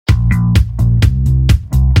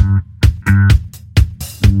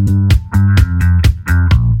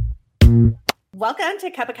Welcome to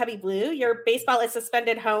Cup of Cubby Blue, your baseball is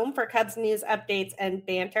suspended home for Cubs news, updates, and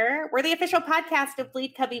banter. We're the official podcast of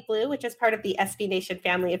Bleed Cubby Blue, which is part of the SB Nation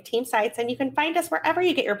family of team sites, and you can find us wherever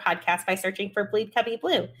you get your podcast by searching for Bleed Cubby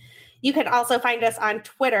Blue. You can also find us on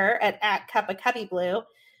Twitter at Cup of Cubby Blue.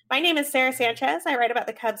 My name is Sarah Sanchez. I write about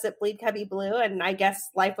the Cubs at Bleed Cubby Blue, and I guess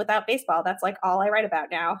life without baseball. That's like all I write about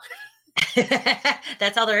now.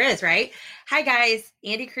 That's all there is, right? Hi guys,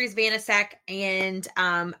 Andy Cruz Vanasek, and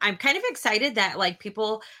I'm kind of excited that like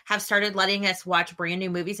people have started letting us watch brand new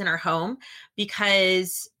movies in our home,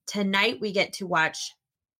 because tonight we get to watch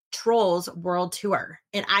Trolls World Tour,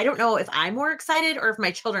 and I don't know if I'm more excited or if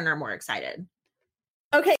my children are more excited.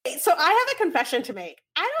 Okay, so I have a confession to make.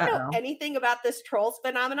 I don't know anything about this Trolls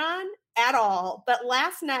phenomenon at all, but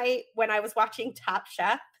last night when I was watching Top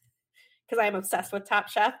Chef, because I'm obsessed with Top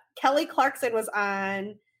Chef, Kelly Clarkson was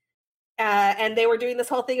on, and they were doing this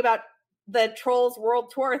whole thing about the Trolls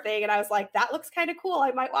World Tour thing, and I was like, that looks kind of cool.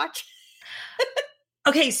 I might watch.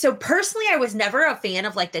 Okay, so personally, I was never a fan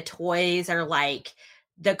of like the toys or like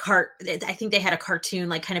the I think they had a cartoon,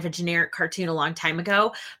 like kind of a generic cartoon a long time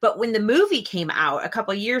ago. But when the movie came out a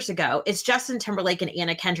couple of years ago, it's Justin Timberlake and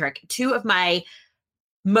Anna Kendrick, two of my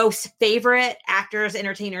most favorite actors,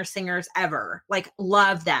 entertainers, singers ever. Like,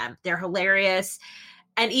 love them. They're hilarious.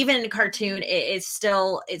 And even in a cartoon, it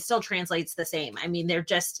still translates the same. I mean, they're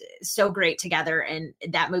just so great together. And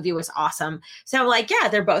that movie was awesome. So I'm like, yeah,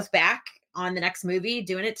 they're both back on the next movie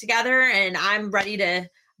doing it together. And I'm ready to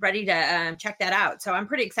check that out. So I'm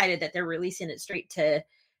pretty excited that they're releasing it straight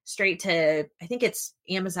to, I think it's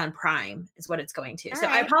Amazon Prime is what it's going to. All so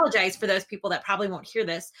right. I apologize for those people that probably won't hear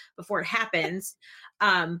this before it happens.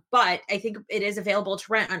 But I think it is available to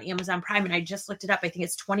rent on Amazon Prime. And I just looked it up. I think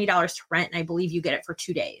it's $20 to rent. And I believe you get it for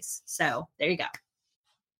 2 days. So there you go.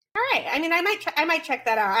 All right. I mean, I might check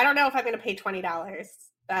that out. I don't know if I'm going to pay $20,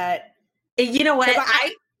 but you know what?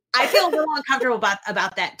 I feel a little uncomfortable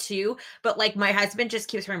about that too. But like my husband just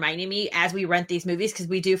keeps reminding me as we rent these movies, because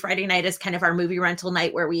we do Friday night as kind of our movie rental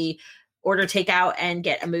night where we order takeout and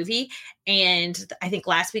get a movie. And I think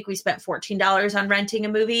last week we spent $14 on renting a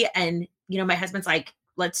movie. And, you know, my husband's like,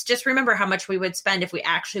 let's just remember how much we would spend if we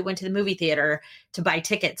actually went to the movie theater to buy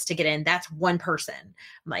tickets to get in. That's one person.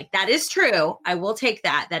 I'm like, that is true. I will take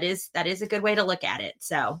that. That is a good way to look at it.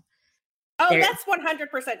 So. Oh, that's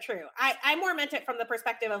 100% true. I more meant it from the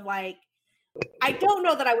perspective of like, I don't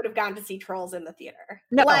know that I would have gone to see Trolls in the theater.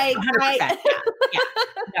 No, like, 100%. Yeah.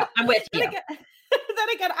 No, I'm with you. Then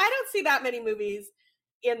again, I don't see that many movies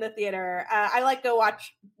in the theater. I like to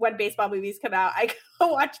watch when baseball movies come out. I go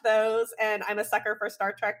watch those, and I'm a sucker for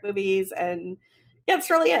Star Trek movies. And yeah, that's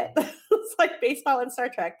really it. It's like baseball and Star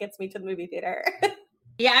Trek gets me to the movie theater.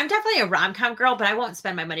 Yeah, I'm definitely a rom-com girl, but I won't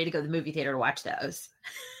spend my money to go to the movie theater to watch those.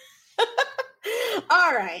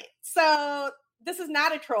 All right. So this is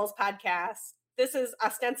not a Trolls podcast. This is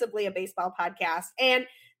ostensibly a baseball podcast. And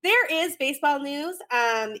there is baseball news.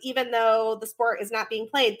 Even though the sport is not being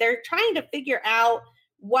played, they're trying to figure out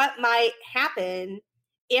what might happen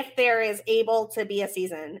if there is able to be a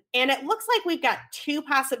season. And it looks like we've got two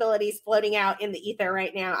possibilities floating out in the ether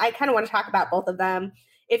right now. I kind of want to talk about both of them.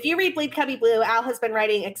 If you read Bleed Cubby Blue, Al has been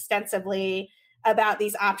writing extensively about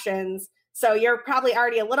these options. So you're probably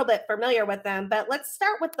already a little bit familiar with them, but let's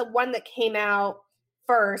start with the one that came out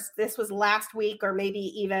first. This was last week or maybe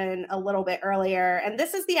even a little bit earlier. And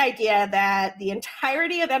this is the idea that the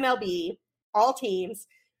entirety of MLB, all teams,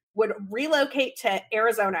 would relocate to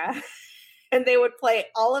Arizona and they would play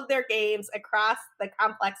all of their games across the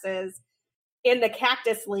complexes in the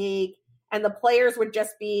Cactus League. And the players would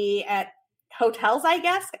just be at hotels, I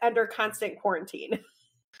guess, under constant quarantine.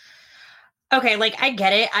 Okay, like I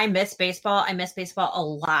get it. I miss baseball. I miss baseball a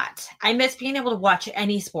lot. I miss being able to watch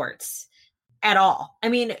any sports at all. I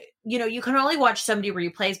mean, you know, you can only watch so many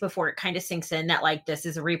replays before it kind of sinks in that like this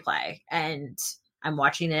is a replay and I'm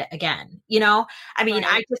watching it again. You know, I mean,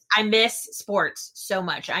 right. I miss sports so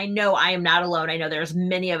much. I know I am not alone. I know there's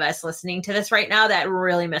many of us listening to this right now that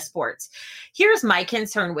really miss sports. Here's my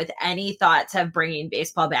concern with any thoughts of bringing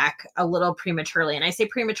baseball back a little prematurely. And I say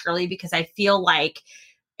prematurely because I feel like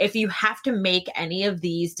if you have to make any of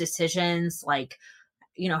these decisions, like,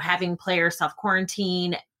 you know, having players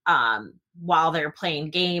self-quarantine while they're playing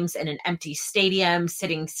games in an empty stadium,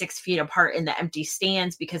 sitting 6 feet apart in the empty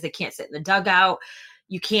stands because they can't sit in the dugout,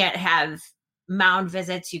 you can't have mound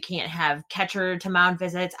visits, you can't have catcher to mound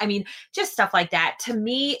visits. I mean, just stuff like that. To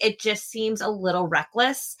me, it just seems a little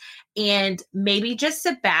reckless, and maybe just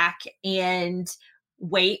sit back and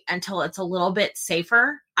wait until it's a little bit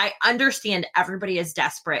safer. I understand everybody is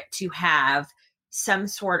desperate to have some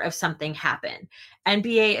sort of something happen.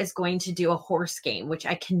 NBA is going to do a horse game, which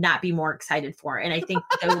I cannot be more excited for. And I think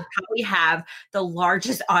they will probably have the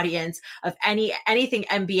largest audience of anything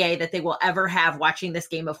NBA that they will ever have watching this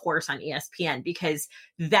game of horse on ESPN, because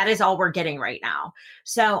that is all we're getting right now.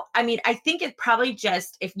 So, I mean, I think it probably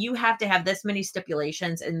just, if you have to have this many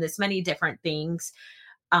stipulations and this many different things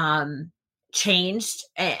changed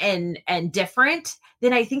and different,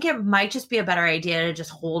 then I think it might just be a better idea to just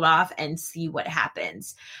hold off and see what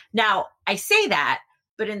happens. Now, I say that,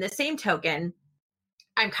 but in the same token,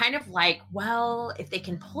 I'm kind of like, well, if they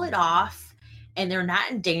can pull it off and they're not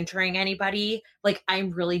endangering anybody, like, I'm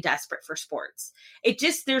really desperate for sports.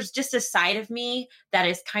 There's just a side of me that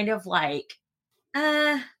is kind of like,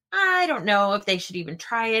 I don't know if they should even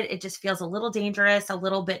try it. It just feels a little dangerous, a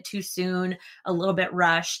little bit too soon, a little bit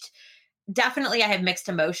rushed. Definitely I have mixed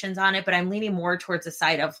emotions on it, but I'm leaning more towards the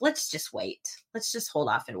side of, let's just wait. Let's just hold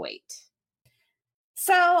off and wait.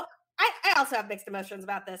 So I also have mixed emotions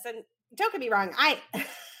about this. And don't get me wrong, I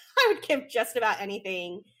would give just about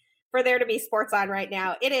anything for there to be sports on right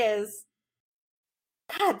now. It is,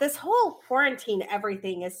 God, this whole quarantine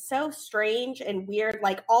everything is so strange and weird.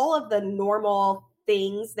 Like, all of the normal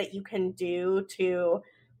things that you can do to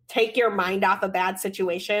take your mind off a bad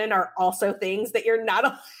situation are also things that you're not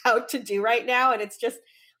allowed to do right now. And it's just,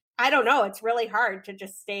 I don't know, it's really hard to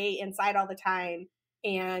just stay inside all the time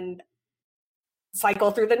and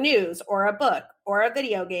cycle through the news or a book or a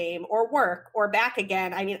video game or work or back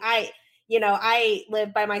again. I mean, I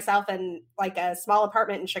live by myself in like a small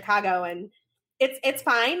apartment in Chicago, and it's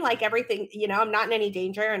fine. Like, everything, I'm not in any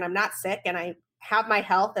danger and I'm not sick and I have my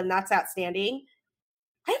health, and that's outstanding.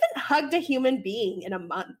 I haven't hugged a human being in a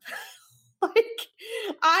month. Like,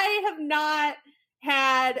 I have not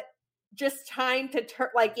had just time to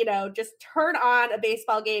just turn on a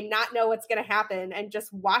baseball game, not know what's going to happen, and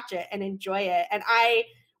just watch it and enjoy it. And I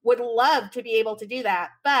would love to be able to do that.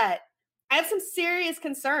 But I have some serious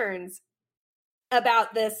concerns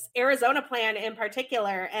about this Arizona plan in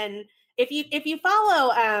particular. And if you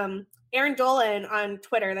follow Erin Dolan on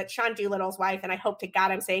Twitter, that's Sean Doolittle's wife, and I hope to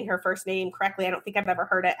God I'm saying her first name correctly. I don't think I've ever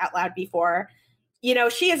heard it out loud before.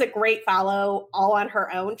 She is a great follow all on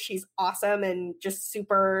her own. She's awesome and just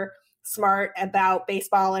super smart about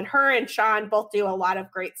baseball. And her and Sean both do a lot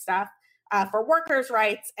of great stuff for workers'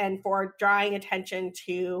 rights and for drawing attention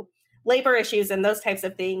to labor issues and those types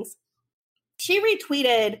of things. She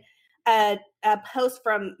retweeted a post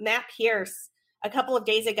from Matt Pierce a couple of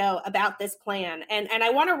days ago about this plan. And I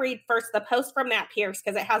want to read first the post from Matt Pierce,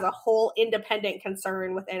 because it has a whole independent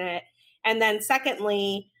concern within it. And then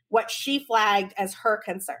secondly, what she flagged as her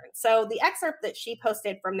concern. So the excerpt that she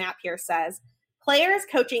posted from Matt Pierce says, players,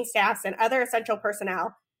 coaching staffs, and other essential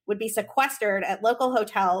personnel would be sequestered at local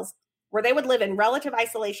hotels where they would live in relative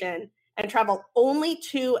isolation and travel only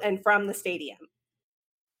to and from the stadium.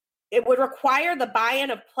 It would require the buy-in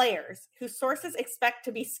of players whose sources expect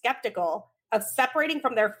to be skeptical of separating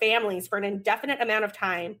from their families for an indefinite amount of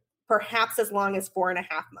time, perhaps as long as 4.5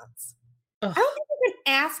 months. Ugh. I don't think you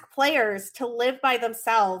can ask players to live by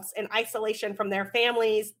themselves in isolation from their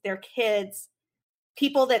families, their kids,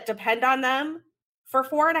 people that depend on them for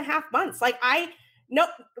 4.5 months.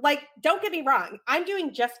 Don't get me wrong. I'm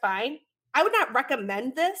doing just fine. I would not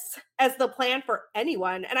recommend this as the plan for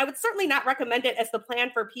anyone. And I would certainly not recommend it as the plan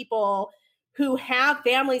for people who have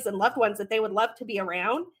families and loved ones that they would love to be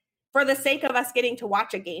around for the sake of us getting to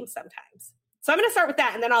watch a game sometimes. So I'm going to start with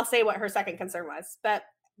that, and then I'll say what her second concern was. But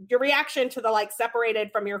your reaction to the separated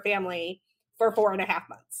from your family for 4.5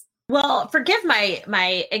 months. Well, forgive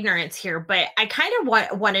my ignorance here, but I kind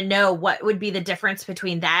of want to know what would be the difference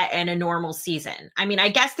between that and a normal season. I mean, I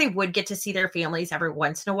guess they would get to see their families every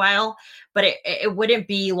once in a while, but it wouldn't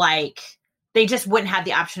be like they just wouldn't have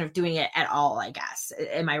the option of doing it at all, I guess.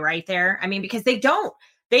 Am I right there? I mean, because they don't.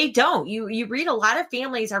 You read a lot of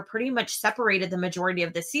families are pretty much separated the majority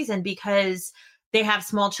of the season because they have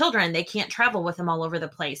small children. They can't travel with them all over the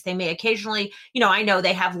place. They may occasionally, I know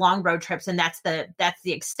they have long road trips, and that's the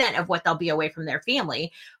extent of what they'll be away from their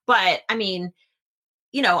family. But I mean,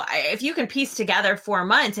 if you can piece together 4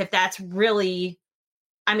 months, if that's really,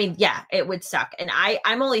 I mean, yeah, it would suck. And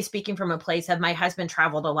I'm only speaking from a place of my husband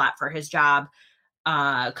traveled a lot for his job.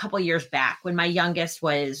 A couple years back when my youngest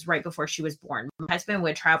was right before she was born. My husband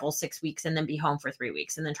would travel 6 weeks and then be home for 3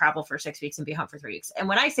 weeks, and then travel for 6 weeks and be home for 3 weeks. And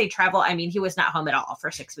when I say travel, I mean, he was not home at all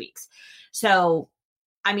for 6 weeks. So,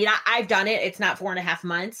 I mean, I've done it. It's not 4.5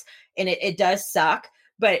 months, and it does suck,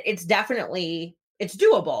 but it's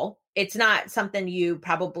doable. It's not something you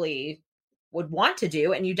probably would want to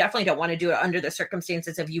do. And you definitely don't want to do it under the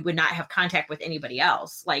circumstances of you would not have contact with anybody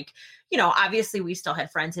else. Like, obviously we still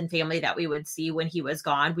had friends and family that we would see when he was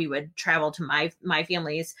gone. We would travel to my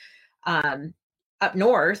family's up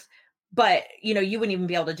north, but you wouldn't even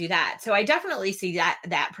be able to do that. So I definitely see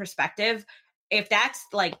that perspective. If that's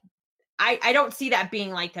like, I don't see that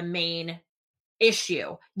being like the main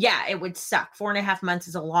issue. Yeah, it would suck. 4.5 months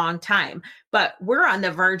is a long time, but we're on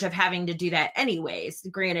the verge of having to do that anyways.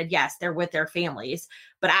 Granted, yes, they're with their families,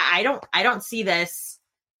 but I don't see the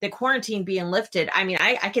quarantine being lifted. I mean,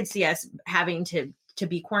 I could see us having to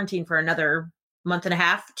be quarantined for another 1.5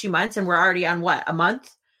 months, 2 months, and we're already on what, a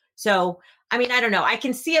month? So, I mean, I don't know. I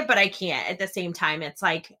can see it, but I can't at the same time. It's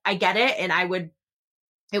like, I get it. And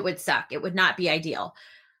it would suck. It would not be ideal.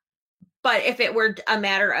 But if it were a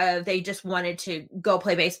matter of they just wanted to go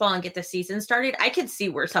play baseball and get the season started, I could see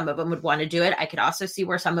where some of them would want to do it. I could also see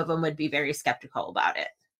where some of them would be very skeptical about it.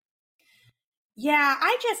 Yeah,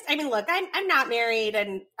 I mean, look, I'm not married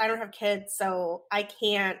and I don't have kids, so I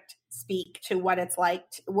can't speak to what it's like,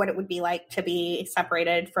 what it would be like to be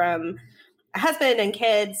separated from a husband and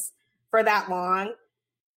kids for that long.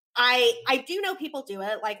 I do know people do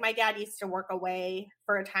it. Like my dad used to work away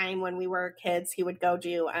for a time when we were kids. He would go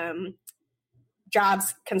do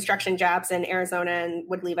construction jobs in Arizona, and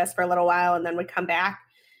would leave us for a little while and then would come back.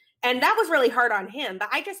 And that was really hard on him. But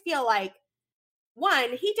I just feel like,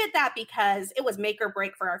 one, he did that because it was make or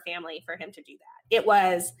break for our family for him to do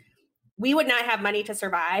that. We would not have money to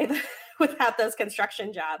survive without those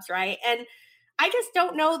construction jobs, right? And I just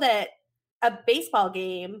don't know that a baseball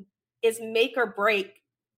game is make or break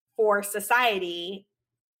for society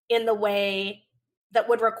in the way that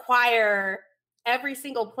would require every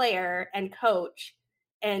single player and coach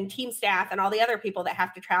and team staff and all the other people that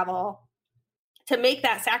have to travel to make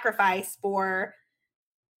that sacrifice for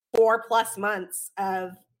 4+ months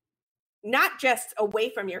of not just away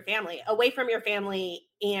from your family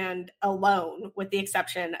and alone, with the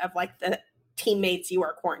exception of like the teammates you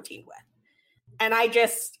are quarantined with. And I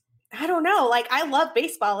don't know, like I love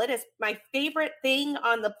baseball. It is my favorite thing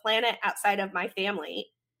on the planet outside of my family.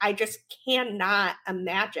 I just cannot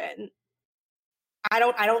imagine. I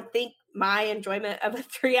don't think my enjoyment of a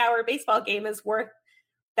 3-hour baseball game is worth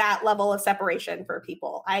that level of separation for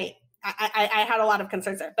people. I had a lot of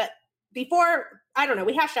concerns there, but before, I don't know,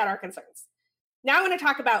 we hashed out our concerns. Now I want to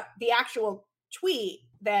talk about the actual tweet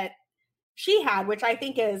that she had, which I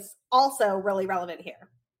think is also really relevant here.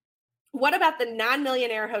 What about the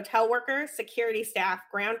non-millionaire hotel workers, security staff,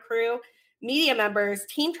 ground crew, media members,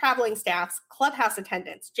 team traveling staffs, clubhouse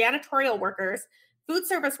attendants, janitorial workers, food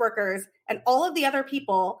service workers, and all of the other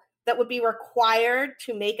people that would be required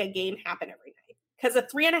to make a game happen every night? Because a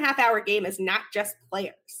 3.5-hour game is not just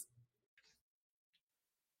players.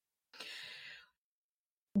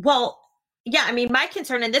 Well, yeah, I mean, my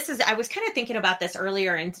concern, and I was kind of thinking about this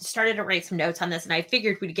earlier and started to write some notes on this, and I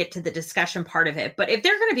figured we'd get to the discussion part of it. But if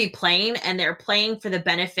they're going to be playing and they're playing for the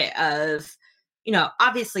benefit of,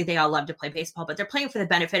 obviously they all love to play baseball, but they're playing for the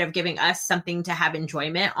benefit of giving us something to have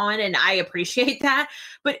enjoyment on. And I appreciate that.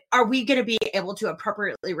 But are we going to be able to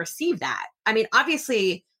appropriately receive that? I mean,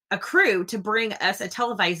 obviously a crew to bring us a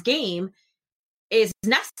televised game is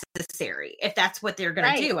necessary if that's what they're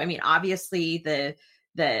going to do. I mean, obviously the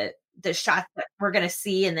shots that we're going to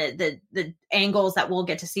see and the angles that we'll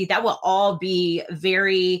get to see, that will all be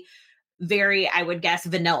very, very, I would guess,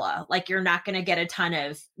 vanilla. Like you're not going to get a ton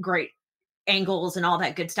of great angles and all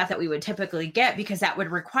that good stuff that we would typically get, because that would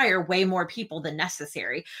require way more people than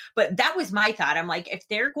necessary. But that was my thought. I'm like, if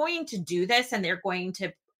they're going to do this and they're going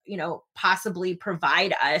to, possibly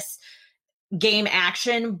provide us game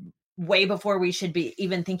action way before we should be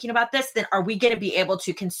even thinking about this, then are we going to be able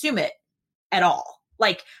to consume it at all?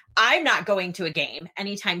 Like, I'm not going to a game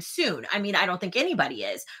anytime soon. I mean, I don't think anybody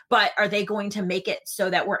is, but are they going to make it so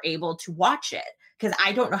that we're able to watch it? Because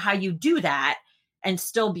I don't know how you do that and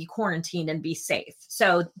still be quarantined and be safe.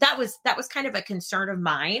 So that was kind of a concern of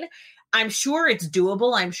mine. I'm sure it's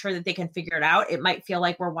doable. I'm sure that they can figure it out. It might feel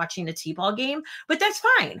like we're watching a T-ball game, but that's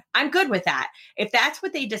fine. I'm good with that. If that's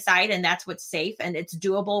what they decide and that's what's safe and it's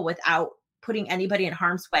doable without putting anybody in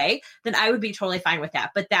harm's way, then I would be totally fine with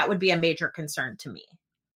that. But that would be a major concern to me.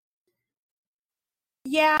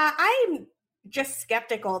 Yeah, I'm just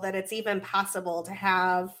skeptical that it's even possible to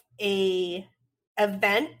have a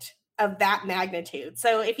event of that magnitude.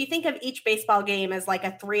 So if you think of each baseball game as like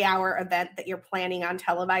a 3-hour event that you're planning on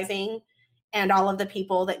televising, and all of the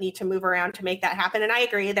people that need to move around to make that happen. And I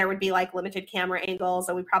agree, there would be like limited camera angles,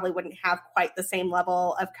 and we probably wouldn't have quite the same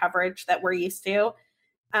level of coverage that we're used to.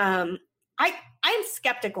 I I'm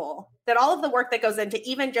skeptical that all of the work that goes into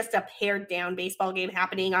even just a pared down baseball game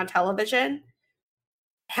happening on television,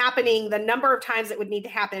 happening the number of times it would need to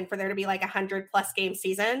happen for there to be like 100+ game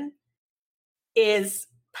season, is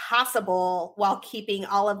possible while keeping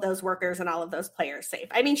all of those workers and all of those players safe.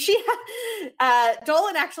 I mean,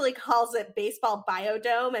 Dolan actually calls it baseball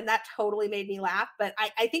biodome, and that totally made me laugh. But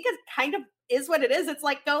I think it kind of is what it is. It's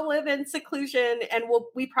like, go live in seclusion, and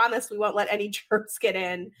we promise we won't let any germs get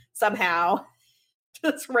in somehow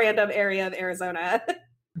to this random area of Arizona.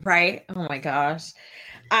 Right? Oh my gosh.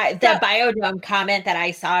 The biodome comment that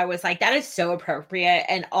I saw was like, that is so appropriate.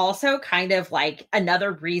 And also kind of like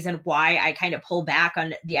another reason why I kind of pull back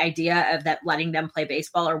on the idea of that letting them play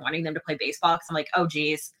baseball or wanting them to play baseball. Cause I'm like, oh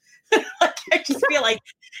geez. Like, I just feel like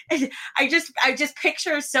I just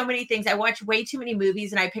picture so many things. I watch way too many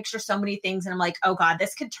movies and I picture so many things and I'm like, oh God,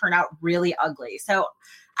 this could turn out really ugly. So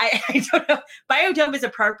I don't know. Biodome is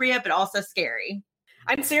appropriate, but also scary.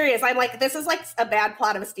 I'm serious. I'm like, this is like a bad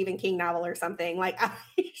plot of a Stephen King novel or something. Like, I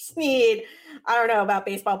just need, I don't know about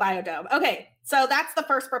baseball biodome. Okay, so that's the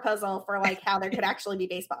first proposal for like how there could actually be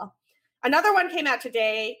baseball. Another one came out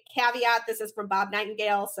today. Caveat, this is from Bob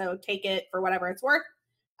Nightingale, so take it for whatever it's worth.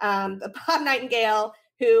 Bob Nightingale,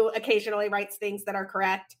 who occasionally writes things that are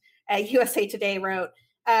correct, USA Today wrote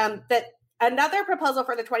that another proposal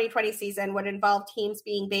for the 2020 season would involve teams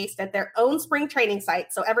being based at their own spring training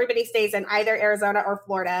sites. So everybody stays in either Arizona or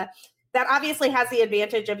Florida. That obviously has the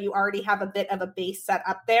advantage of you already have a bit of a base set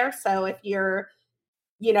up there. So if you're,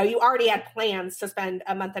 you already had plans to spend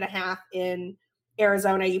a month and a half in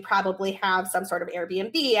Arizona, you probably have some sort of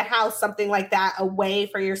Airbnb, a house, something like that, a way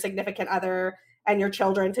for your significant other and your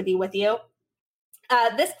children to be with you.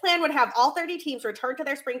 This plan would have all 30 teams return to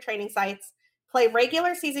their spring training sites, play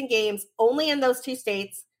regular season games only in those 2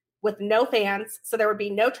 states with no fans. So there would be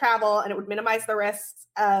no travel and it would minimize the risks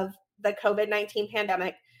of the COVID-19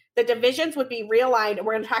 pandemic. The divisions would be realigned. And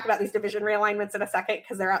we're going to talk about these division realignments in a second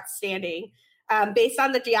because they're outstanding, based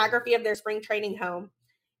on the geography of their spring training home.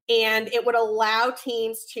 And it would allow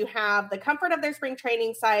teams to have the comfort of their spring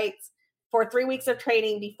training sites for 3 weeks of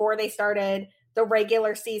training before they started the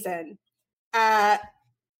regular season.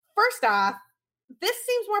 First off, this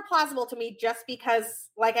seems more plausible to me just because,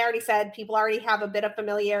 like I already said, people already have a bit of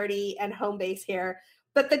familiarity and home base here.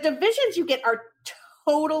 But the divisions you get are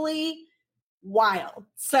totally wild.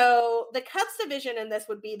 So the Cubs division in this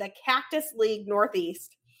would be the Cactus League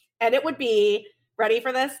Northeast. And it would be, ready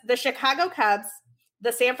for this, the Chicago Cubs,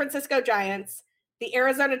 the San Francisco Giants, the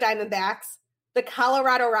Arizona Diamondbacks, the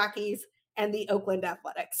Colorado Rockies, and the Oakland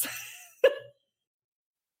Athletics.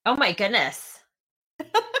 Oh my goodness.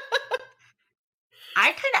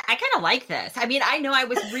 I kind of like this. I mean, I know I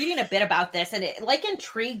was reading a bit about this and it like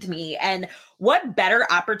intrigued me, and what better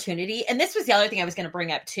opportunity. And this was the other thing I was going to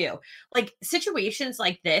bring up too. Like situations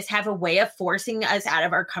like this have a way of forcing us out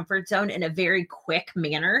of our comfort zone in a very quick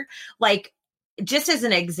manner. Like, just as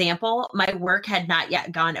an example, my work had not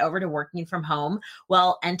yet gone over to working from home.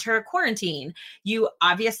 Well, enter quarantine.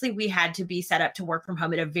 We had to be set up to work from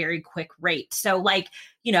home at a very quick rate. So like,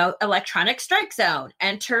 electronic strike zone,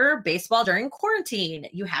 enter baseball during quarantine.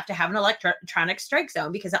 You have to have an electronic strike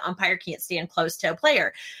zone because the umpire can't stand close to a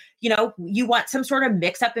player. You want some sort of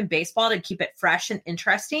mix up in baseball to keep it fresh and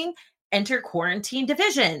interesting. Enter quarantine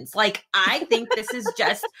divisions. Like, I think this is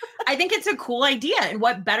I think it's a cool idea. And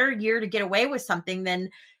what better year to get away with something than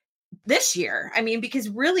this year? I mean, because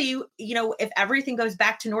really, if everything goes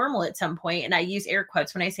back to normal at some point, and I use air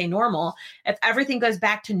quotes when I say normal, if everything goes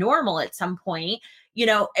back to normal at some point,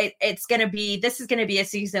 this is going to be a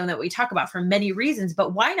season that we talk about for many reasons,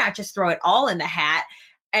 but why not just throw it all in the hat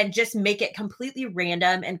and just make it completely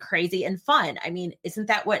random and crazy and fun? I mean, isn't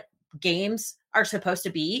that what games are supposed to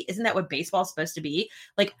be? Isn't that what baseball is supposed to be?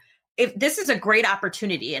 Like, if this is a great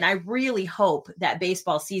opportunity, and I really hope that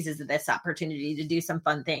baseball seizes this opportunity to do some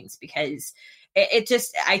fun things, because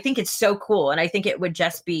I think it's so cool. And I think it would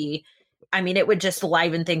just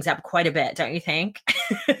liven things up quite a bit. Don't you think?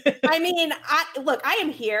 I mean, I am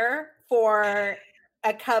here for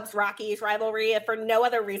a Cubs-Rockies rivalry, if for no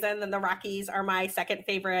other reason than the Rockies are my second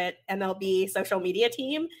favorite MLB social media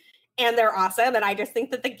team. And they're awesome. And I just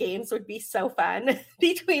think that the games would be so fun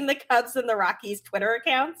between the Cubs and the Rockies Twitter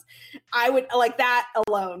accounts. I would like that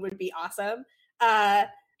alone would be awesome. I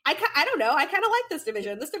don't know. I kind of like this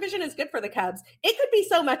division. This division is good for the Cubs. It could be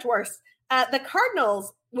so much worse. The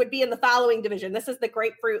Cardinals would be in the following division. This is the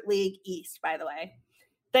Grapefruit League East, by the way.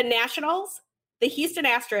 The Nationals, the Houston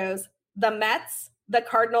Astros, the Mets, the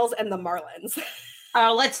Cardinals, and the Marlins.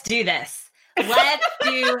 Oh, let's do this. Let's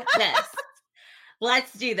do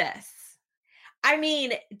this. I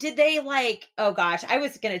mean, did they oh gosh, I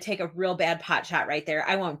was going to take a real bad pot shot right there.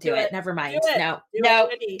 I won't do it. Never mind. Do it. No, Do no.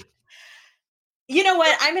 it, Andy. You know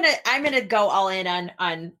what? I'm gonna go all in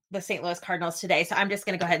on the St. Louis Cardinals today. So I'm just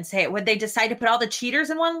gonna go ahead and say it. Would they decide to put all the cheaters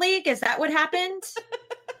in one league? Is that what happened?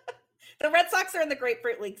 The Red Sox are in the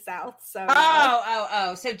Grapefruit League South. So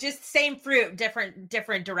oh. So just same fruit,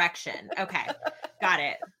 different direction. Okay. Got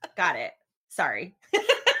it. Sorry.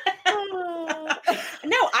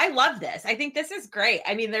 No, I love this. I think this is great.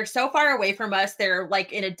 I mean, they're so far away from us. They're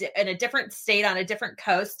like in a different state on a different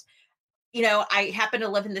coast. You know, I happen to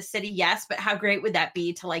live in the city, yes, but how great would that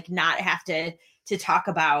be to like not have to talk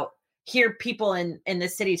about, hear people in the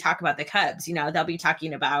city talk about the Cubs? You know, they'll be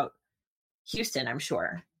talking about Houston, I'm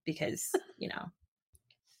sure, because, you know,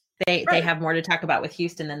 they have more to talk about with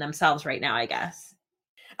Houston than themselves right now, I guess.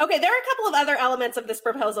 Okay, there are a couple of other elements of this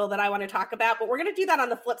proposal that I want to talk about, but we're going to do that on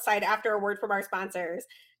the flip side after a word from our sponsors.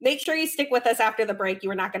 Make sure you stick with us after the break.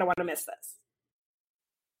 You are not going to want to miss this.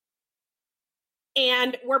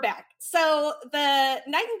 And we're back. So the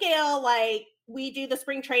Nightingale, we do the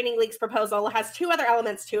Spring Training League's proposal, has two other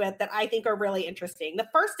elements to it that I think are really interesting. The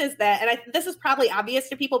first is that, and this is probably obvious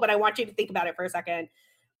to people, but I want you to think about it for a second.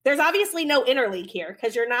 There's obviously no interleague here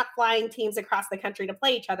because you're not flying teams across the country to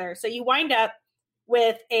play each other. So you wind up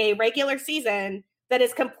with a regular season that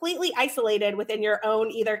is completely isolated within your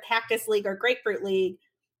own either Cactus League or Grapefruit League,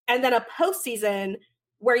 and then a postseason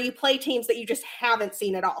where you play teams that you just haven't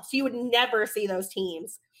seen at all. So you would never see those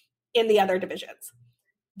teams in the other divisions.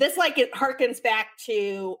 This, it harkens back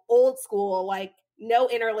to old school, no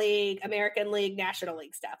interleague, American League, National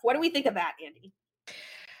League stuff. What do we think of that, Andy?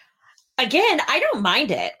 Again, I don't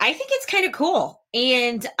mind it. I think it's kind of cool.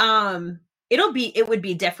 And it would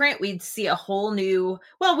be different. We'd see a whole new,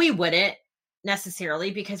 well, we wouldn't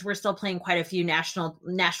necessarily because we're still playing quite a few national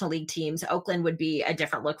league teams. Oakland would be a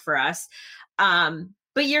different look for us.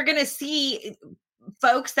 But you're going to see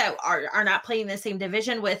folks that are not playing the same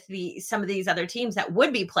division with some of these other teams that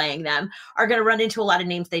would be playing them are going to run into a lot of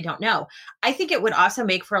names they don't know. I think it would also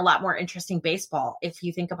make for a lot more interesting baseball if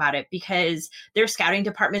you think about it, because their scouting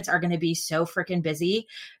departments are going to be so freaking busy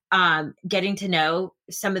getting to know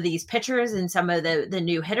some of these pitchers and some of the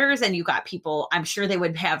new hitters. And you got people, I'm sure they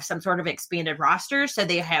would have some sort of expanded roster. So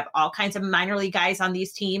they have all kinds of minor league guys on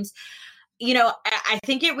these teams. You know, I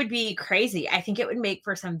think it would be crazy. I think it would make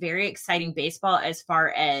for some very exciting baseball as far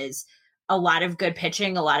as a lot of good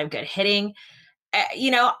pitching, a lot of good hitting. You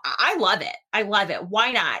know, I love it. I love it.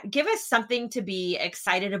 Why not? Give us something to be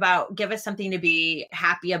excited about. Give us something to be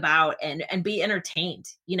happy about and be entertained.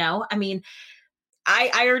 You know, I mean,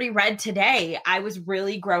 I already read today, I was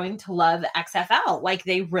really growing to love XFL. Like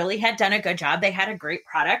they really had done a good job. They had a great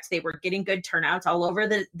product. They were getting good turnouts all over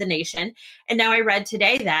the nation. And now I read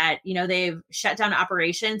today that, you know, they've shut down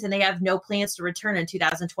operations and they have no plans to return in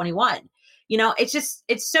 2021. You know, it's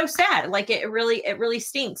so sad. Like it really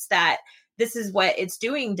stinks that this is what it's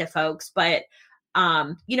doing to folks. But,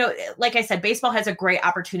 you know, like I said, baseball has a great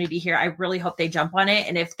opportunity here. I really hope they jump on it.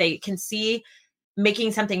 And if they can see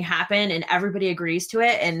making something happen and everybody agrees to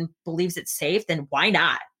it and believes it's safe, then why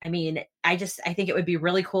not? I mean, I think it would be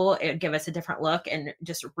really cool. It would give us a different look and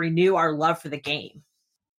just renew our love for the game.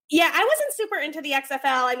 Yeah, I wasn't super into the XFL.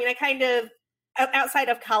 I mean, I kind of, outside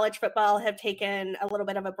of college football, have taken a little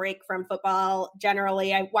bit of a break from football.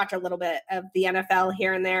 Generally, I watch a little bit of the NFL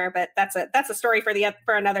here and there, but that's a story for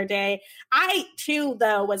another day. I too,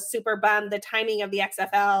 though, was super bummed. The timing of the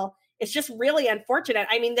XFL is just really unfortunate.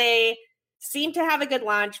 I mean, they seemed to have a good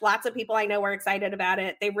launch. Lots of people I know were excited about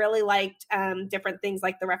it. They really liked different things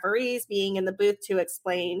like the referees being in the booth to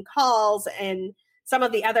explain calls and some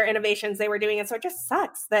of the other innovations they were doing. And so it just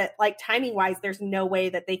sucks that, like, timing wise, there's no way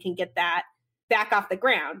that they can get that back off the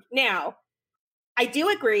ground. Now, I do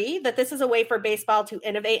agree that this is a way for baseball to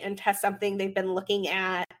innovate and test something they've been looking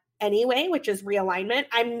at anyway, which is realignment.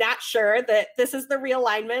 I'm not sure that this is the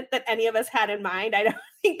realignment that any of us had in mind. I don't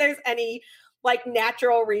think there's any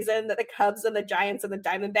natural reason that the Cubs and the Giants and the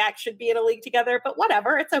Diamondbacks should be in a league together, but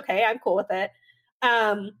whatever, it's okay. I'm cool with it.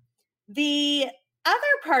 The other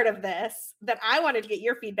part of this that I wanted to get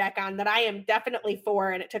your feedback on that I am definitely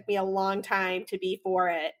for, and it took me a long time to be for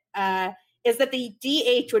it, is that the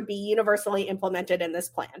DH would be universally implemented in this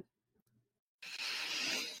plan.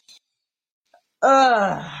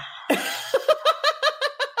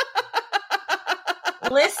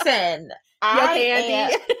 Listen,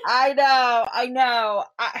 Andy. I know.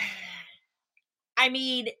 I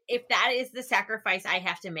mean, if that is the sacrifice I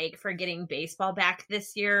have to make for getting baseball back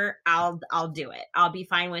this year, I'll do it. I'll be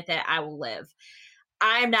fine with it. I will live.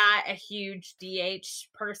 I'm not a huge DH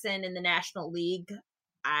person in the National League.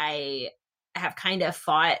 I have kind of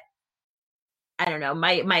fought I don't know,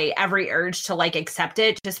 my every urge to like accept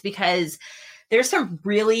it, just because there's some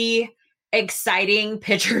really exciting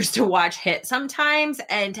pitchers to watch hit sometimes,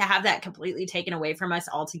 and to have that completely taken away from us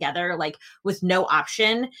altogether, like with no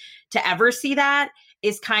option to ever see that,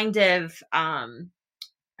 is kind of I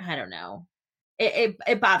don't know.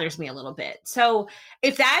 It bothers me a little bit. So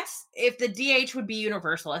if the DH would be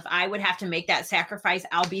universal, if I would have to make that sacrifice,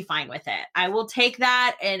 I'll be fine with it. I will take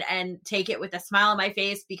that and take it with a smile on my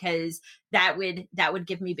face, because that would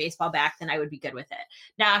give me baseball back. Then I would be good with it.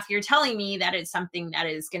 Now, if you're telling me that it's something that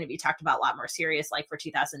is going to be talked about a lot more serious, like for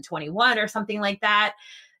 2021 or something like that,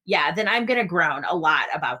 yeah, then I'm going to groan a lot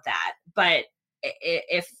about that. But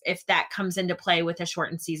if that comes into play with a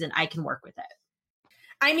shortened season, I can work with it.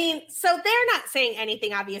 I mean, so they're not saying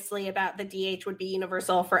anything, obviously, about the DH would be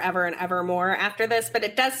universal forever and ever more after this, but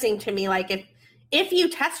it does seem to me like if you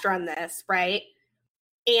test run this, right,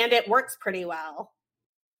 and it works pretty well,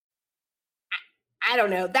 I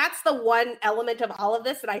don't know. That's the one element of all of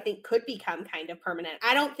this that I think could become kind of permanent.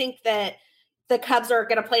 I don't think that the Cubs are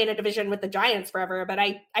going to play in a division with the Giants forever, but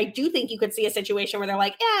I do think you could see a situation where they're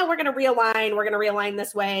like, yeah, we're going to realign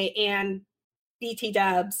this way, and BT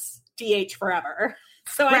Dubs DH forever.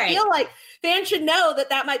 So I feel like fans should know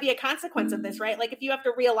that might be a consequence of this, right? Like if you have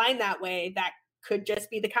to realign that way, that could just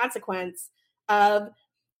be the consequence of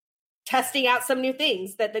testing out some new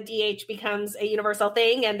things, that the DH becomes a universal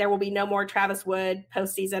thing and there will be no more Travis Wood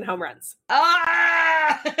postseason home runs.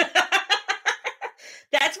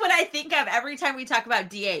 That's what I think of every time we talk about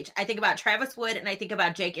DH. I think about Travis Wood and I think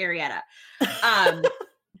about Jake Arrieta.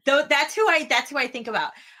 Though that's who I think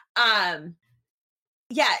about.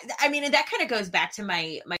 Yeah, I mean, and that kind of goes back to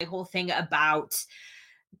my whole thing about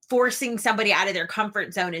forcing somebody out of their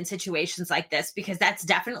comfort zone in situations like this, because that's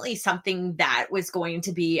definitely something that was going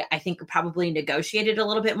to be, I think, probably negotiated a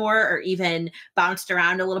little bit more, or even bounced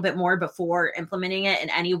around a little bit more before implementing it in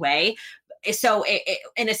any way. So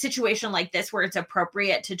in a situation like this, where it's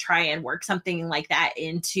appropriate to try and work something like that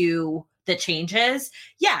into the changes,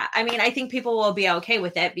 yeah, I mean, I think people will be okay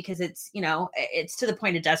with it, because it's, it's to the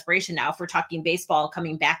point of desperation now. If we're talking baseball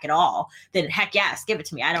coming back at all, then heck yes, give it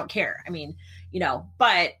to me. I don't care. I mean,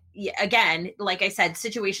 but again, like I said,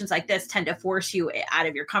 situations like this tend to force you out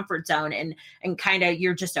of your comfort zone, and kind of,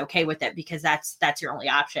 you're just okay with it because that's your only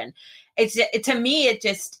option. To me, it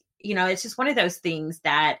just, it's just one of those things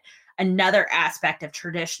that another aspect of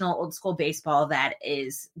traditional old school baseball that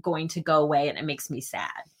is going to go away, and it makes me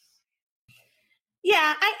sad.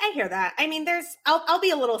 Yeah, I hear that. I mean, I'll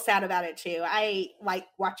be a little sad about it too. I like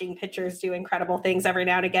watching pitchers do incredible things every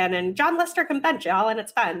now and again, and John Lester can bench y'all, and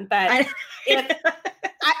it's fun. But I'm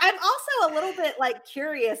also a little bit like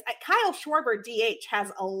curious. Kyle Schwarber DH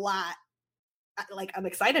has a lot. Like, I'm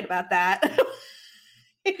excited about that.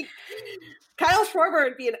 Kyle Schwarber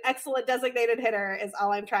would be an excellent designated hitter, is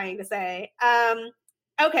all I'm trying to say.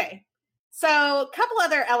 Okay. So a couple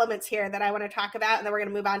other elements here that I want to talk about, and then we're going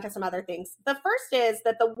to move on to some other things. The first is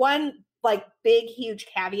that the one like big, huge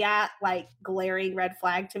caveat, like glaring red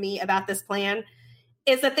flag to me about this plan,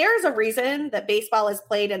 is that there is a reason that baseball is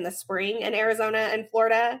played in the spring in Arizona and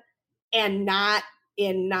Florida and not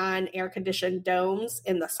in non-air conditioned domes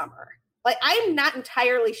in the summer. Like, I'm not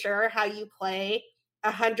entirely sure how you play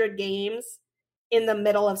 100 games in the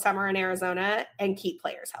middle of summer in Arizona and keep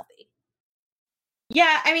players healthy.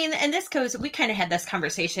 Yeah, I mean, and we kind of had this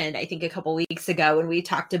conversation, I think, a couple weeks ago, when we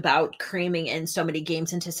talked about cramming in so many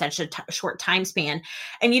games into such a short time span.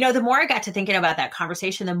 And, the more I got to thinking about that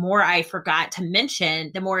conversation, the more I forgot to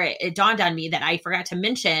mention, the more it dawned on me that I forgot to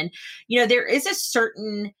mention, there is a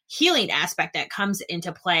certain healing aspect that comes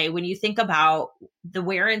into play when you think about the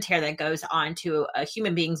wear and tear that goes on to a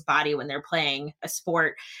human being's body when they're playing a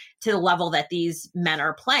sport to the level that these men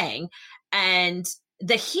are playing. And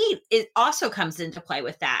the heat, it also comes into play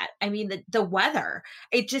with that. I mean, the weather,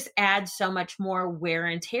 it just adds so much more wear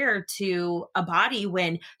and tear to a body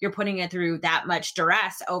when you're putting it through that much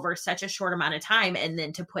duress over such a short amount of time. And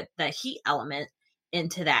then to put the heat element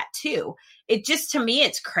into that too. It just, to me,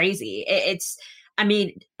 it's crazy. I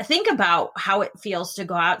mean, think about how it feels to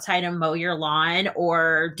go outside and mow your lawn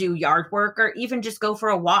or do yard work, or even just go for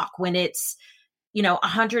a walk when it's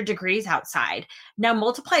 100 degrees outside. Now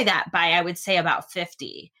multiply that by, I would say, about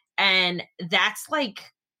 50. And that's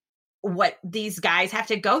like what these guys have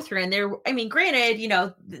to go through. And granted,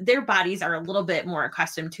 their bodies are a little bit more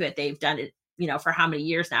accustomed to it. They've done it, for how many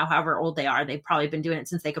years now, however old they are. They've probably been doing it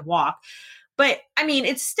since they could walk. But I mean,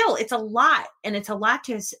 it's a lot. And it's a lot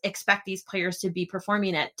to expect these players to be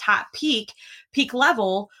performing at top peak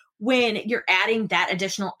level when you're adding that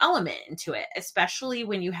additional element into it, especially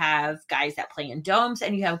when you have guys that play in domes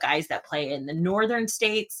and you have guys that play in the northern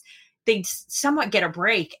states. they'd somewhat get a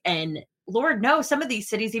break. And Lord knows some of these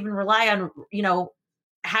cities even rely on,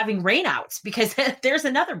 having rainouts because there's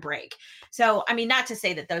another break. So, I mean, not to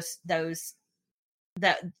say that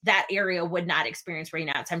that area would not experience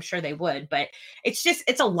rainouts. I'm sure they would, but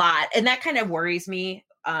it's a lot. And that kind of worries me.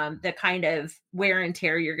 The kind of wear and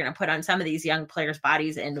tear you're going to put on some of these young players'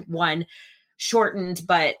 bodies in one shortened,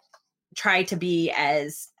 but try to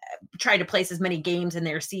place as many games in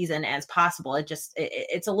their season as possible.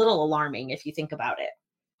 It's a little alarming if you think about it.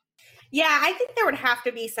 Yeah, I think there would have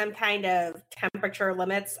to be some kind of temperature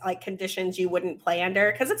limits, like conditions you wouldn't play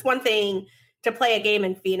under. Because it's one thing to play a game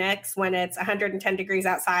in Phoenix when it's 110 degrees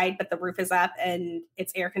outside, but the roof is up and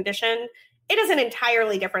it's air conditioned. It is an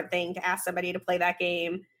entirely different thing to ask somebody to play that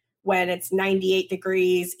game when it's 98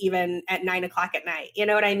 degrees, even at 9 o'clock at night. You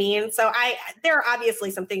know what I mean? So there are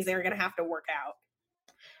obviously some things they're going to have to work out.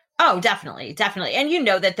 Oh, definitely. Definitely. And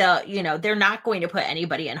that they're not going to put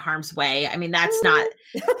anybody in harm's way. I mean, that's not.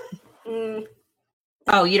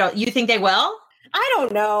 Oh, you think they will? I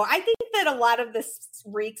don't know. I think that a lot of this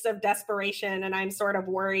reeks of desperation, and I'm sort of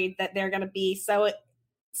worried that they're going to be so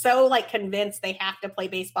like convinced they have to play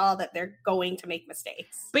baseball that they're going to make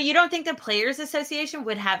mistakes. But you don't think the Players Association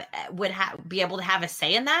would be able to have a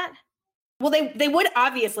say in that? Well, they would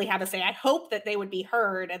obviously have a say. I hope that they would be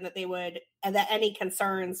heard and that any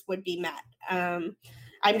concerns would be met.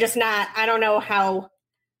 I'm just not. I don't know how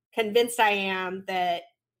convinced I am that.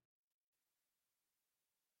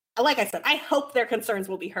 Like I said, I hope their concerns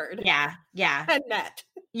will be heard. Yeah. And met.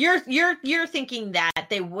 You're thinking that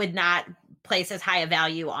they would not place as high a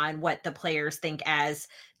value on what the players think as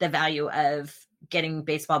the value of getting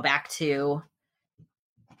baseball back to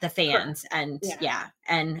the fans and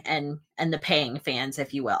and the paying fans,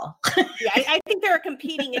 if you will. Yeah, I think there are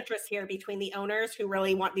competing interests here between the owners who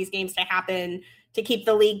really want these games to happen, to keep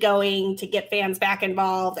the league going, to get fans back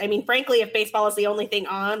involved. I mean, frankly, if baseball is the only thing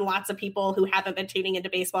on, lots of people who haven't been tuning into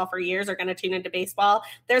baseball for years are going to tune into baseball.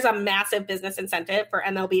 There's a massive business incentive for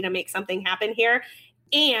MLB to make something happen here.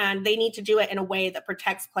 And they need to do it in a way that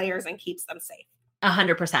protects players and keeps them safe.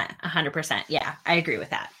 100%. Yeah, I agree with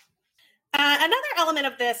that. Another element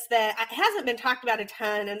of this that hasn't been talked about a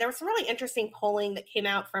ton, and there was some really interesting polling that came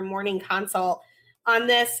out from Morning Consult on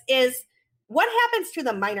this, is what happens to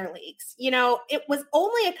the minor leagues? It was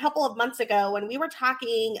only a couple of months ago when we were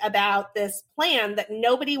talking about this plan that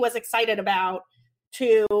nobody was excited about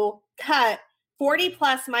to cut 40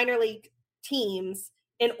 plus minor league teams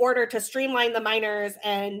in order to streamline the minors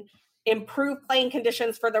and improve playing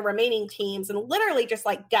conditions for the remaining teams, and literally just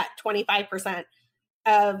like gut 25%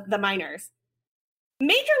 of the minors.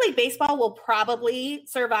 Major League Baseball will probably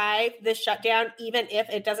survive this shutdown, even if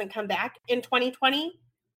it doesn't come back in 2020.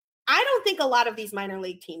 I don't think a lot of these minor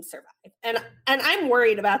league teams survive. And I'm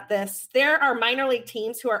worried about this. There are minor league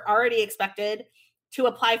teams who are already expected to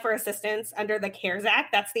apply for assistance under the CARES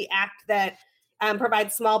Act. That's the act that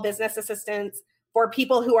provides small business assistance for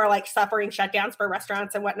people who are like suffering shutdowns for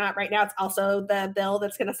restaurants and whatnot. Right now, it's also the bill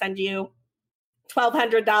that's going to send you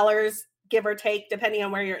 $1,200, give or take, depending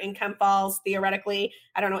on where your income falls, theoretically.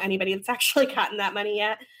 I don't know anybody that's actually gotten that money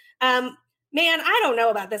yet. Man, I don't know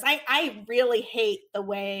about this. I really hate the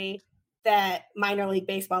way that minor league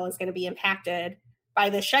baseball is going to be impacted by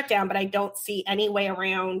this shutdown, but I don't see any way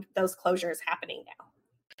around those closures happening now.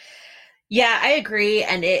 Yeah, I agree.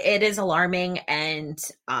 And it is alarming. And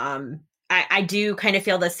I do kind of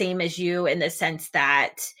feel the same as you in the sense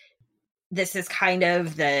that this is kind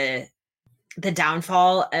of the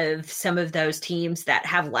downfall of some of those teams that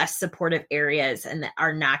have less supportive areas and that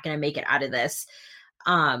are not going to make it out of this.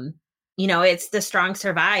 It's the strong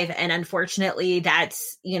survive. And unfortunately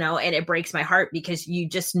that's, and it breaks my heart because you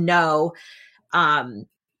just know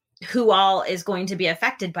who all is going to be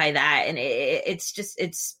affected by that. And it's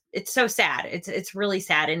so sad. It's really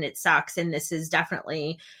sad and it sucks. And this is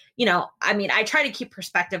definitely, I try to keep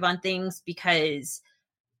perspective on things because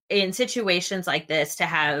in situations like this, to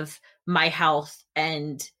have my health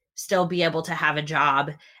and still be able to have a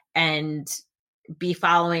job and be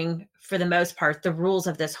following, for the most part, the rules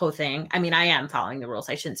of this whole thing. I mean, I am following the rules.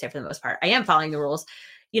 I shouldn't say for the most part. I am following the rules.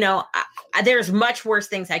 There's much worse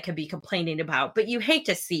things I could be complaining about, but you hate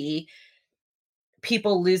to see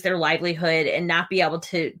people lose their livelihood and not be able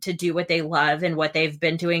to do what they love and what they've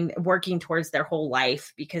been doing, working towards their whole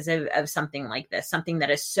life because of something like this, something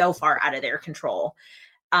that is so far out of their control.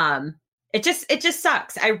 It just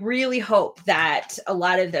sucks. I really hope that a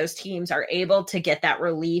lot of those teams are able to get that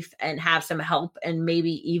relief and have some help and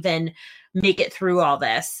maybe even make it through all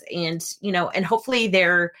this. And, and hopefully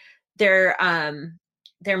their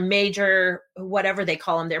major, whatever they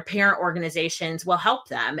call them, their parent organizations will help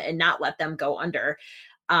them and not let them go under.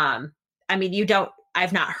 I mean,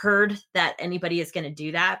 I've not heard that anybody is going to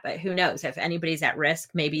do that, but who knows? If anybody's at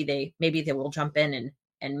risk, maybe they will jump in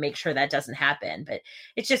and make sure that doesn't happen. But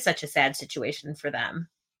it's just such a sad situation for them.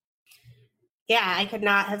 Yeah, I could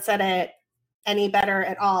not have said it any better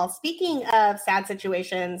at all. Speaking of sad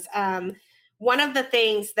situations, one of the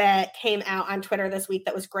things that came out on Twitter this week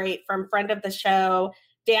that was great from friend of the show,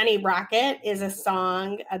 Danny Rocket, is a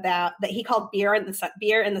song about that he called Beer in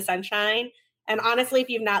the Sunshine. And honestly, if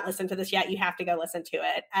you've not listened to this yet, you have to go listen to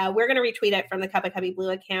it. We're going to retweet it from the Cup of Cubby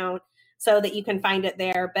Blue account so that you can find it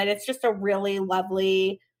there. But it's just a really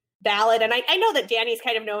lovely ballad. And I know that Danny's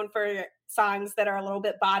kind of known for songs that are a little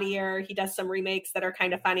bit baughtier. He does some remakes that are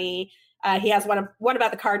kind of funny. He has one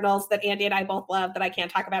about the Cardinals that Andy and I both love that I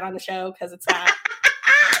can't talk about on the show because it's not.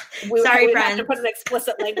 Sorry, we friends. have to put an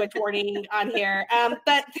explicit language warning on here.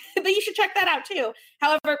 But you should check that out too.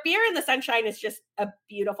 However, Beer in the Sunshine is just a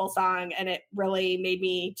beautiful song, and it really made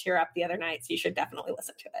me tear up the other night. So you should definitely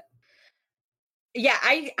listen to it. Yeah,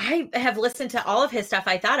 I have listened to all of his stuff,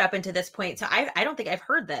 I thought, up until this point. So I don't think I've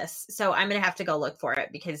heard this. So I'm going to have to go look for it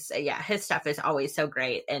because, his stuff is always so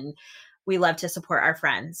great. And we love to support our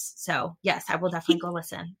friends. So, yes, I will definitely go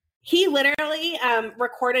listen. He literally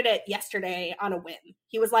recorded it yesterday on a whim.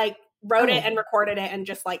 He was like, wrote it and recorded it and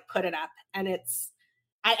just like put it up. And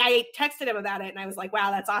I texted him about it and I was like,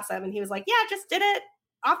 wow, that's awesome. And he was like, yeah, just did it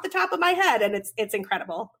off the top of my head. And it's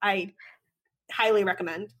incredible. I highly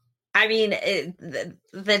recommend. I mean,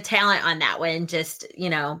 the talent on that one just,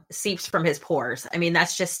 seeps from his pores. I mean,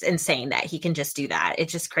 that's just insane that he can just do that.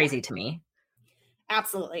 It's just crazy to me.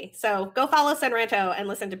 Absolutely. So go follow Sanranto and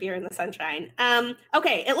listen to Beer in the Sunshine.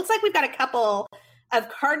 Okay, it looks like we've got a couple of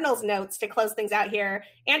Cardinals notes to close things out here.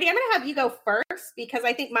 Andy, I'm going to have you go first because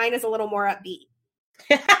I think mine is a little more upbeat.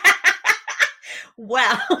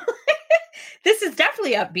 Well, this is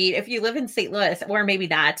definitely upbeat if you live in St. Louis, or maybe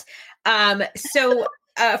not. So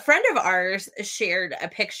a friend of ours shared a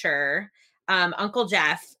picture. Uncle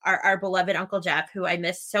Jeff, our beloved Uncle Jeff, who I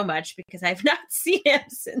miss so much because I've not seen him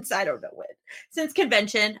since I don't know when, since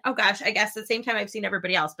convention. Oh gosh, I guess the same time I've seen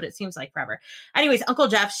everybody else, but it seems like forever. Anyways, Uncle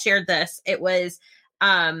Jeff shared this. It was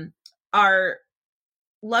our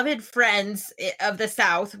loved friends of the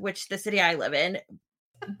South, which the city I live in,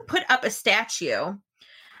 put up a statue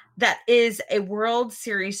that is a World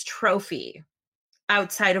Series trophy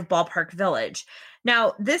outside of Ballpark Village.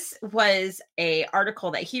 Now, this was a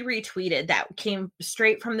article that he retweeted that came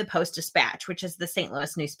straight from the Post-Dispatch, which is the St.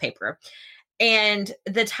 Louis newspaper. And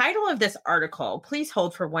the title of this article, please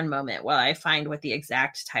hold for one moment while I find what the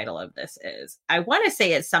exact title of this is. I want to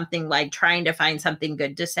say it's something like trying to find something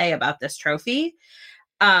good to say about this trophy.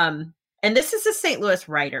 And this is a St. Louis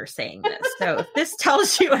writer saying this. So if this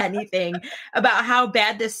tells you anything about how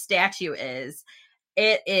bad this statue is,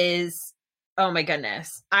 it is... Oh my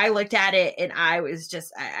goodness. I looked at it and I was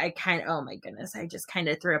just, oh my goodness. I just kind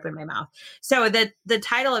of threw up in my mouth. So the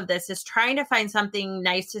title of this is trying to find something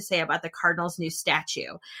nice to say about the Cardinals' new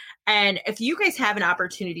statue. And if you guys have an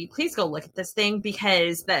opportunity, please go look at this thing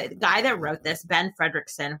because the guy that wrote this, Ben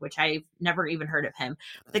Fredrickson, which I've never even heard of him,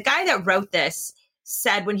 the guy that wrote this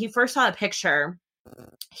said when he first saw the picture,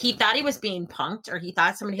 he thought he was being punked or he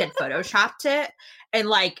thought somebody had photoshopped it and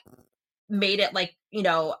like made it like,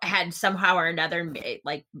 had somehow or another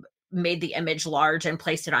made the image large and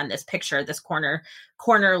placed it on this picture, this corner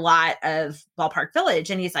lot of Ballpark Village.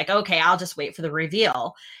 And he's like, okay, I'll just wait for the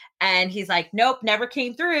reveal. And he's like, nope, never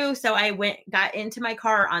came through. So I got into my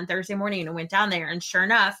car on Thursday morning and went down there. And sure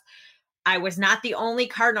enough, I was not the only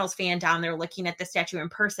Cardinals fan down there looking at the statue in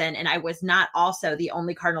person. And I was not also the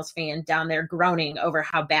only Cardinals fan down there groaning over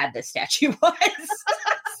how bad this statue was.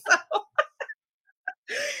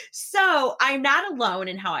 So I'm not alone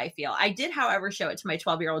in how I feel. I did, however, show it to my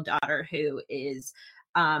 12-year-old daughter, who is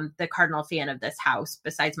the Cardinal fan of this house,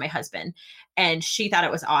 besides my husband. And she thought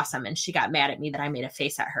it was awesome. And she got mad at me that I made a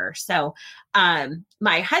face at her. So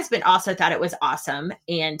my husband also thought it was awesome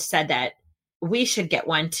and said that we should get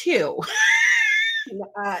one too.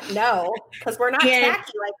 No, because we're not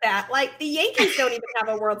tacky like that. Like the Yankees don't even have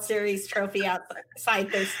a World Series trophy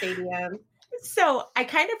outside their stadium. So I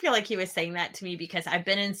kind of feel like he was saying that to me because I've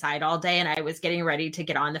been inside all day and I was getting ready to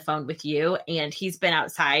get on the phone with you and he's been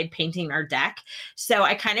outside painting our deck. So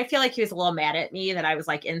I kind of feel like he was a little mad at me that I was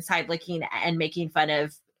like inside looking and making fun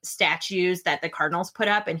of statues that the Cardinals put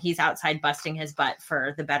up, and he's outside busting his butt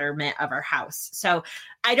for the betterment of our house. So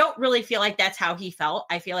I don't really feel like that's how he felt.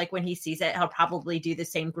 I feel like when he sees it, he'll probably do the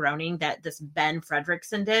same groaning that this Ben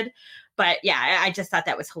Fredrickson did. But yeah, I just thought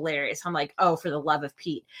that was hilarious. I'm like, oh, for the love of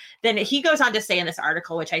Pete. Then he goes on to say in this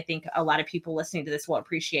article, which I think a lot of people listening to this will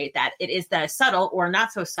appreciate, that it is the subtle or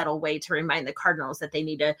not so subtle way to remind the Cardinals that they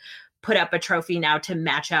need to put up a trophy now to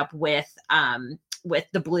match up with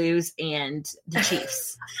the Blues and the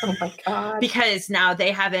Chiefs. Oh my God. Because now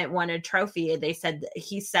they haven't won a trophy.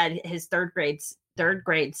 He said his third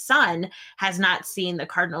grade son has not seen the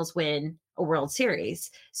Cardinals win a World Series.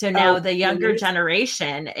 So now the younger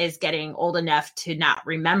generation is getting old enough to not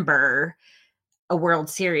remember a World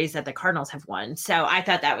Series that the Cardinals have won. So I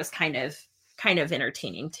thought that was kind of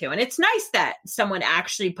entertaining too. And it's nice that someone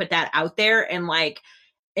actually put that out there, and like,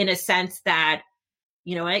 in a sense that,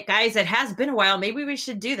 you know what, guys, it has been a while. Maybe we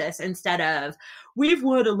should do this instead of we've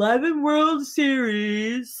won 11 World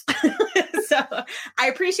Series. So I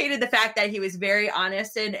appreciated the fact that he was very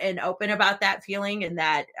honest and open about that feeling, and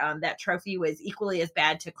that that trophy was equally as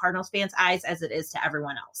bad to Cardinals fans' eyes as it is to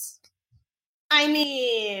everyone else. I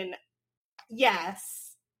mean,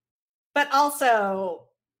 yes, but also,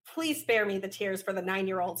 please spare me the tears for the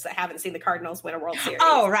 9-year-olds that haven't seen the Cardinals win a World Series.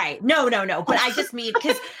 Oh, right. No. But I just mean,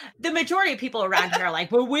 because the majority of people around here are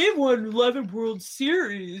like, well, we've won 11 World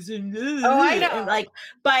Series. And I know. and like,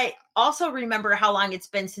 but also remember how long it's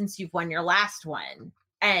been since you've won your last one.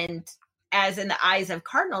 And as in the eyes of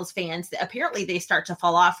Cardinals fans, apparently they start to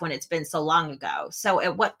fall off when it's been so long ago. So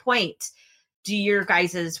at what point do your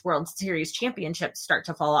guys' World Series championships start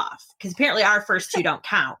to fall off? Because apparently our first two don't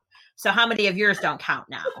count. So how many of yours don't count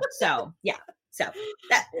now? So yeah. So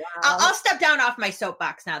that I'll step down off my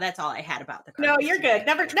soapbox now. That's all I had about the Cardinals. No, you're good.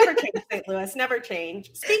 Never change, St. Louis. Never change.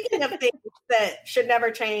 Speaking of things that should never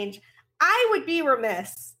change, I would be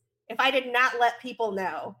remiss if I did not let people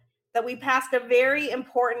know that we passed a very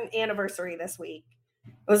important anniversary this week.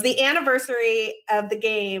 It was the anniversary of the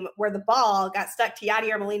game where the ball got stuck to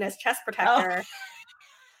Yadier Molina's chest protector,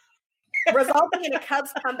 resulting in a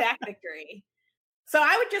Cubs comeback victory. So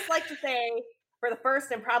I would just like to say, for the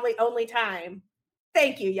first and probably only time,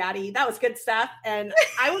 thank you, Yadi. That was good stuff. And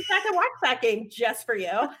I went back and watched that game just for you.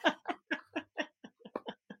 That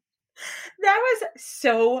was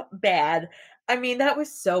so bad. I mean, that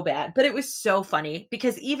was so bad, but it was so funny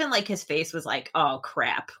because even like his face was like, oh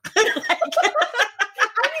crap.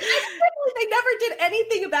 They never did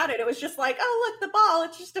anything about it. It was just like, oh, look, the ball.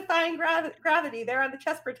 It's just defying gravity there on the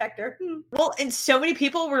chest protector. Well, and so many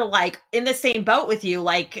people were like in the same boat with you.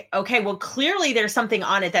 Like, okay, well, clearly there's something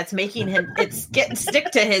on it that's making him stick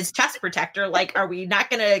to his chest protector. Like, are we not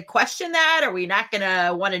going to question that? Are we not going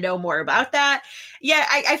to want to know more about that? Yeah,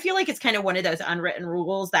 I feel like it's kind of one of those unwritten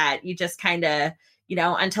rules that you just kind of, you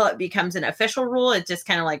know, until it becomes an official rule, it's just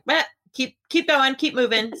kind of like, keep going, keep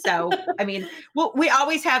moving. So, I mean, we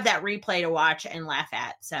always have that replay to watch and laugh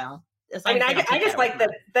at. So, I mean, I just like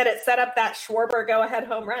that it set up that Schwarber go-ahead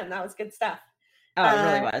home run. That was good stuff. Oh, it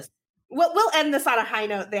really was. We'll end this on a high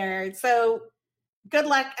note there. So, good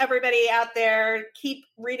luck, everybody out there. Keep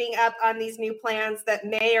reading up on these new plans that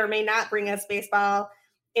may or may not bring us baseball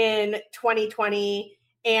in 2020.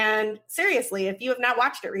 And seriously, if you have not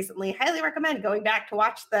watched it recently, highly recommend going back to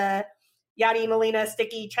watch the Yadi Molina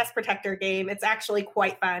sticky chest protector game. It's actually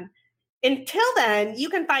quite fun. Until then, you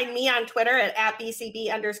can find me on Twitter at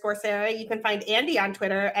 @BCB_Sarah. You can find Andy on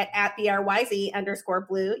Twitter at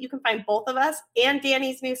BRYZ_Blue. You can find both of us and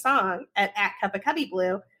Danny's new song at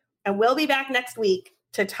 @CupOfCubbyBlue. And we'll be back next week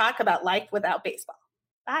to talk about life without baseball.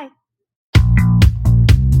 Bye.